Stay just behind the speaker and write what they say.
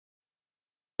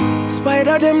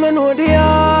BlackSpyda them no know the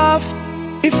half.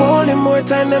 If only more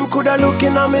time them coulda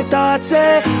looking at me thoughts,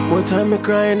 eh. More time me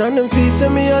crying and them feel say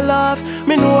me a laugh.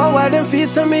 Me know why them feel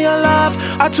say me a laugh.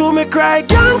 I too me cry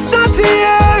gangsta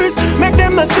tears, make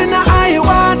them a sin a high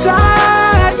water,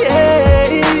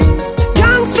 yeah.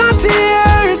 Gangsta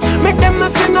tears, make them a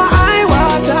sin a high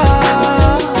water.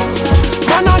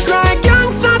 Man I cry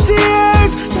gangsta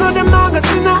tears, so them not go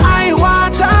sin a high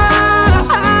water.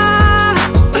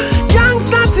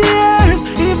 Gangsta tears,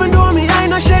 even though me I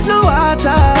no shed no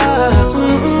water.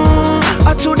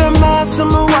 I told them not so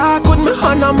me walk with me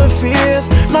hand on my face,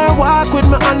 nor walk with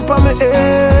me hand on my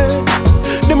head.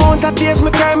 The amount of tears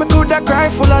me cry, me coulda cry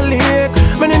full of lake.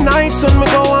 Many nights when me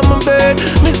go on my bed,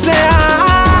 me say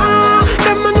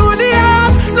them I know the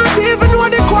half, not even know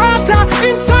the quarter.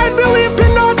 Inside me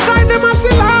weeping, outside them I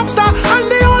see laughter. And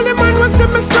the only man who see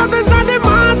me struggles are the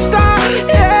master,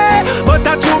 yeah. But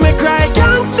I told me cry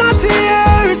gangsta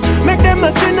tears, make them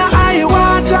a sin a high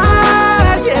water,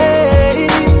 yeah.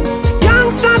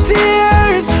 Gangsta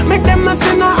tears, make them a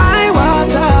sin a high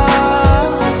water.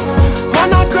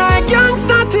 Man I cry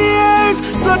gangsta tears,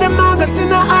 so them a go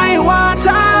sin a high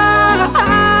water.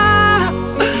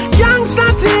 Gangsta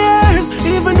tears,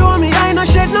 even though me I no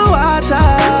shed no water,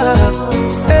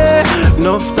 eh.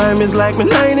 Enough time is like me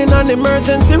lying in an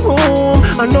emergency room.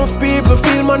 Enough people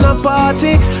feel man a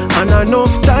party, and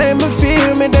enough time me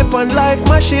feel me dep on life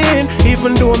machine.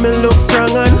 Even though me look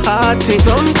strong and hearty,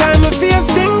 sometimes me face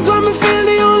things when me feel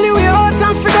the only way out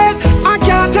of that. I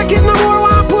can't take it no more,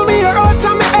 want pull me here out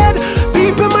of my head.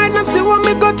 People might not see what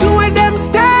me go to with them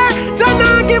stare.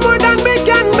 Don't give more than me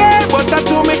can bear. But I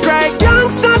told me cry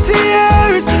gangsta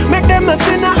tears, make them a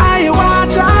sin a high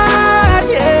water,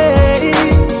 yeah.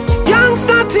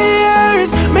 Gangsta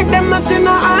tears, make them a sin a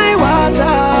high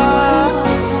water.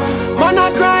 Man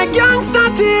I cry gangsta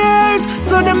tears,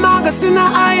 so them a go sin a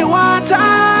high water.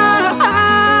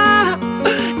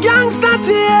 Gangsta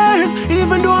tears,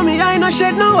 even though me I no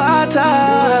shed no water.